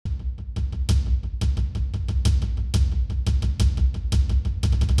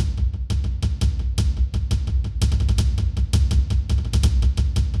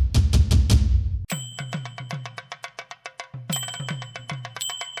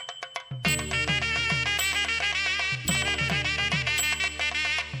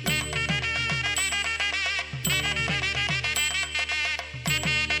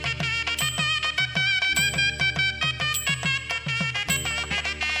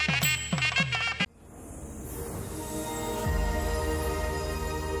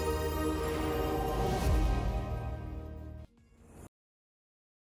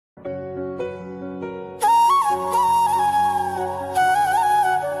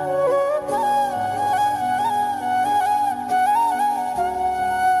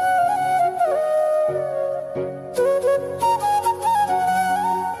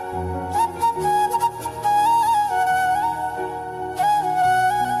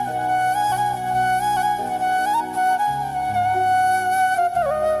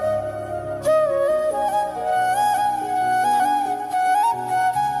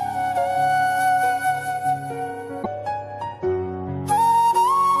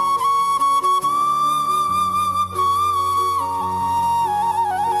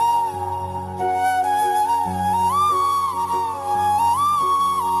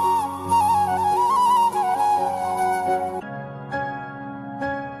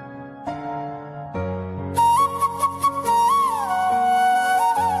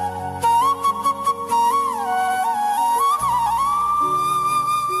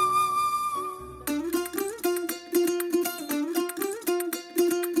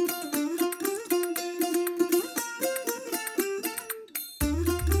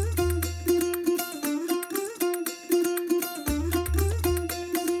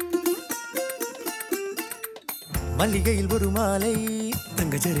மல்லிகையில் ஒரு மாலை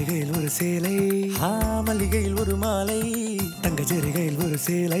தங்க ஜரிகையில் ஒரு சேலை. மல்லிகையில் ஒரு மாலை தங்க ஜரிகையில் ஒரு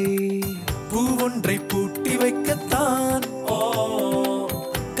சேலை. பூவொன்றை பூட்டி வைக்கத்தான்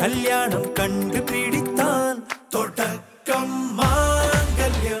கல்யாணம் கண்டு பிடித்தான். தொடக்கம்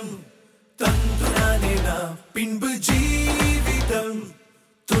மாங்கல்யம் தந்துனானே நாம் பின்பு ஜீவிதம்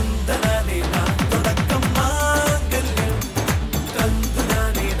துந்தனானே நாம். தொடக்கம் மாங்கல்யம்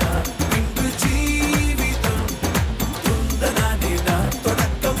தந்துனானே நாம் பின்பு ஜீவிதம் துந்தனானே நாம்.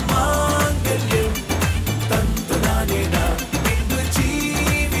 தொடக்கம் மாங்கல்யம் தந்துனானே நாம் பின்பு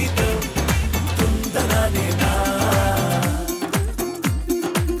ஜீவிதம் துந்தனானே நாம்.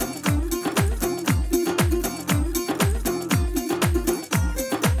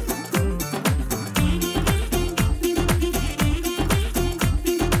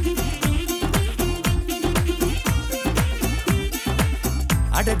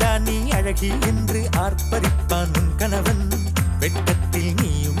 அடடா நீ அழகி என்று ஆர்ப்பரிப்பான் உன் கணவன். வெட்கத்தில்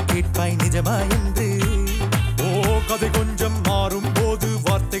நீயும் கேட்பாய் நிஜமா என்று. கதை கொஞ்சம் மாறும் போது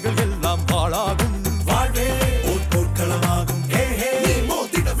வார்த்தைகள் எல்லாம் பாழாகும். வாழ்வே ஓர் போர்க்களமாகும். நீ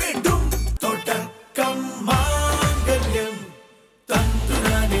மோதிட வேண்டும். தொடக்கம் மாங்கல்யம்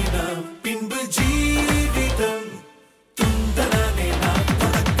தந்துனானே நாம் பின்பு ஜீவிதம் துந்தனானே நாம்.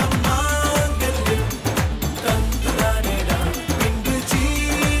 தொடக்கம் மாங்கல்யம் தந்துனானே நாம் பின்பு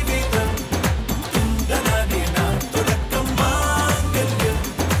ஜீவிதம் துந்தனானே நாம். தொடக்கம் மாங்கல்யம்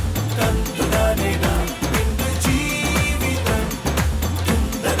தந்துனானே நாம் பின்பு ஜீவிதம்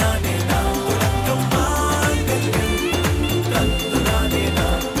துந்தனானே நாம். தொடக்கம் மாங்கல்யம் தந்துனானே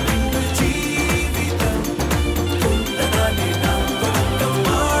நாம் பின்பு ஜீவிதம் துந்தனானே நாம். தொடக்கம்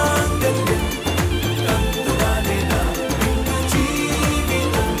மாங்கல்யம் தந்துனானே நாம் பின்பு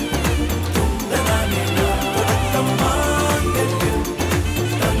ஜீவிதம் துந்தனானே நாம். தொடக்கம் மாங்கல்யம்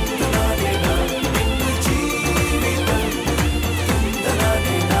தந்துனானே நாம் பின்பு ஜீவிதம்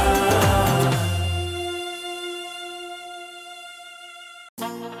துந்தனானே நாம்.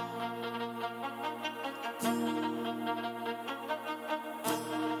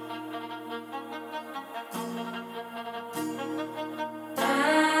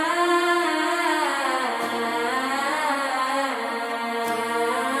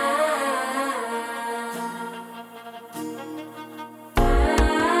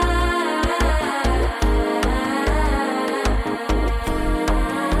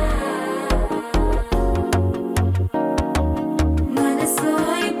 மனசோ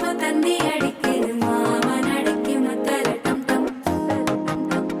இப்போ தந்தி அடிக்குது மாமன் அடிக்கு மத்தல டம் டம்.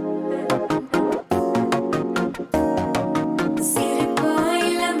 சிரிப்போ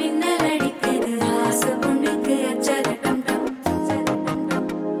இல்ல மின்னல் அடிக்குது ஆசை பொண்ணுக்கு அச்சத டம் டம்.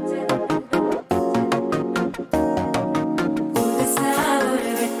 புதுசா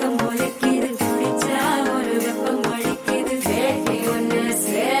ஒரு வெக்கம் முளைக்குது குடிச்சா ஒரு வெப்பம் அடிக்குது. வேட்டி ஒண்ணு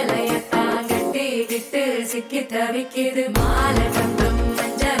சேலையத்தான் கட்டிக்கிட்டு சிக்கி தவிக்குது. மாலை டம் டம்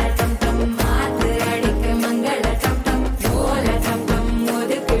மஞ்சள் டம் டம் மாத்து அடிக்க மங்கள டம் டம். ஓல டம் டம்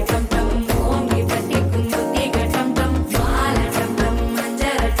ஒதுக்கு டம் டம் ஓங்கி தட்டிக்கும் புத்திக டம் டம். மாலை டம் டம்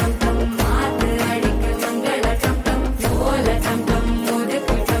மஞ்சள் டம் டம் மாத்து அடிக்க மங்கள டம் டம். ஓல டம் டம்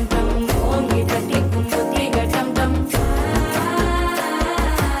ஒதுக்கு டம் டம் ஓங்கி தட்டிக்கும் புத்திக டம் டம்.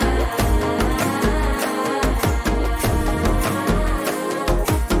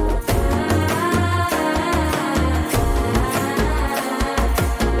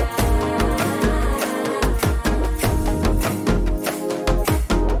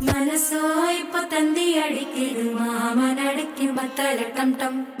 மனசோ இப்போ தந்தி அடிக்குது மாமன் அடிக்கு மத்தள டம்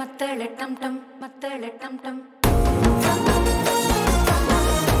டம் மத்தள டம் டம் மத்தள டம் டம்.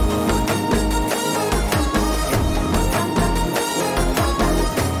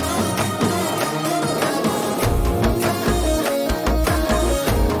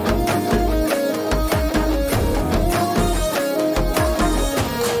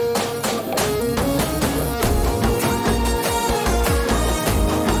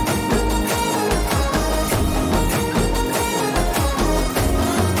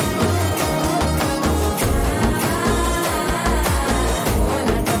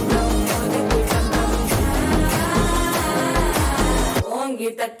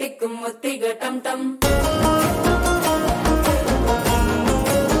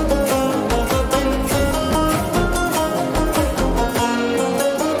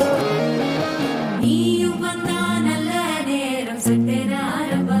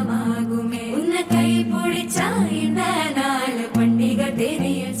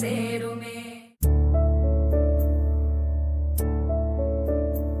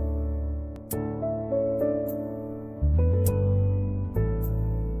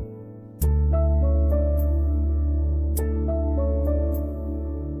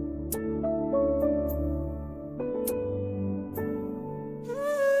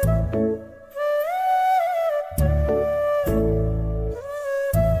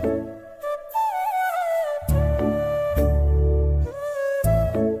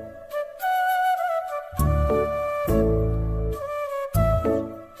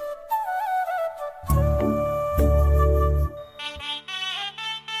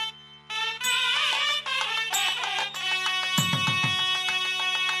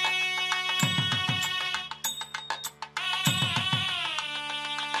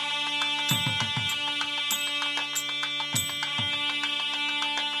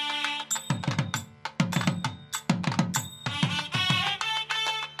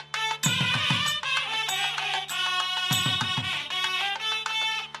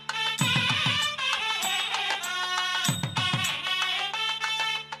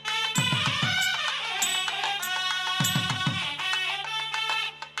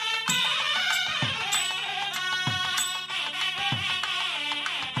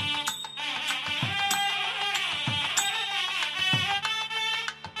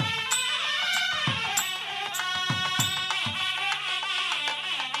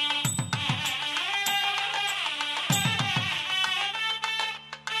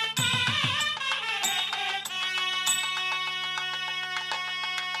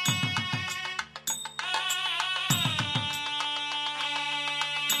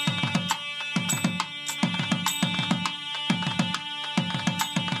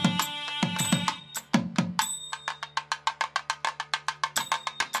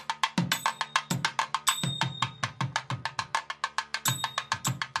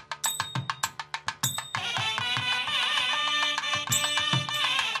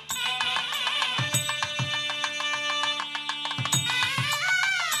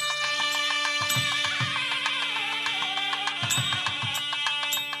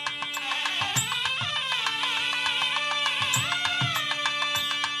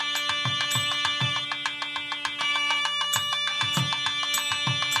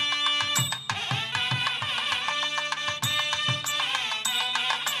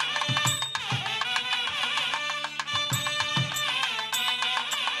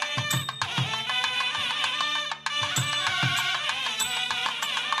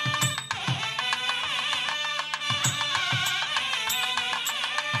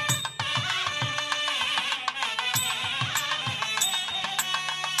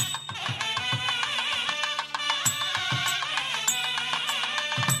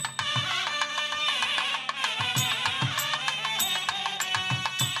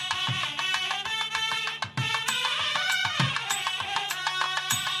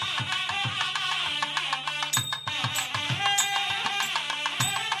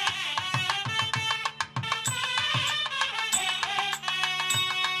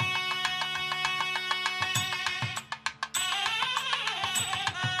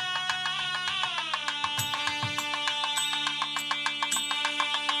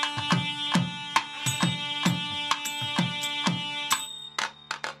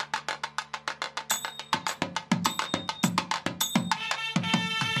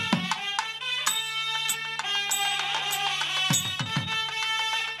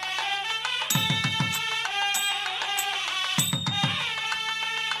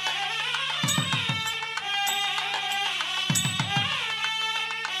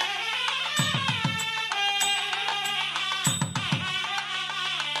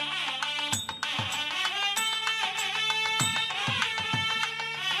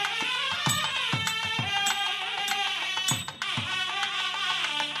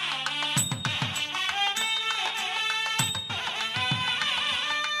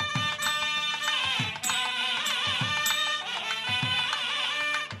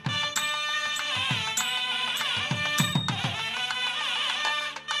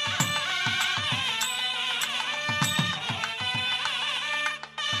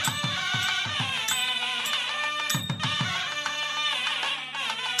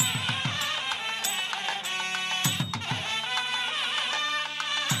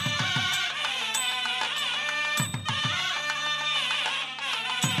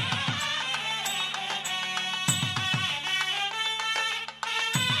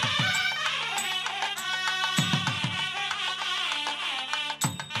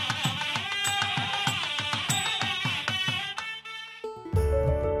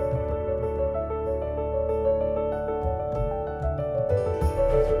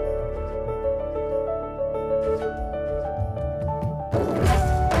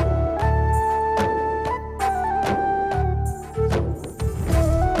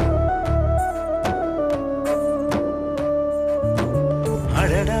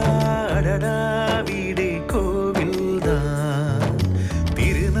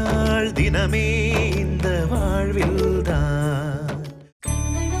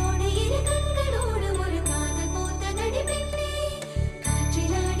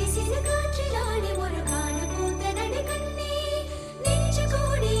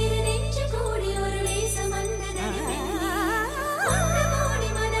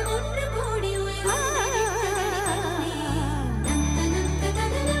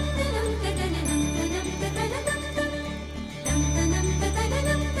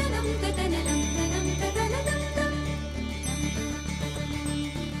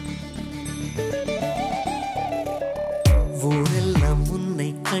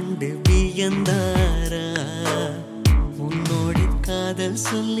 வியந்தாரா உன்னோடு காதல்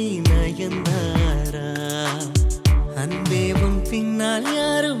சொல்லி நயந்தாரா அன்பே உன் பின்னால்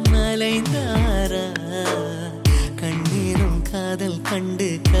யாரும் அலைந்தாரா கண்ணீரும் காதல் கண்டு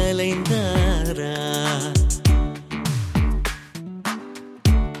கலைந்தாரா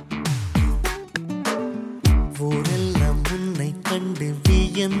ஊரெல்லாம் உன்னை கண்டு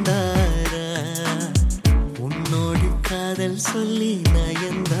வியந்தாரா உன்னோடு காதல் சொல்லி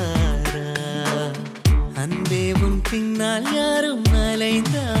நயந்தாரா அன்பே உன் பின்னால் யாரும்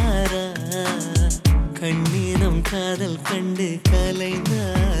அலைந்தாரா கண்ணீரம் காதல் கண்டு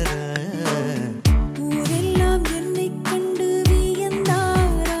கலைந்தாரா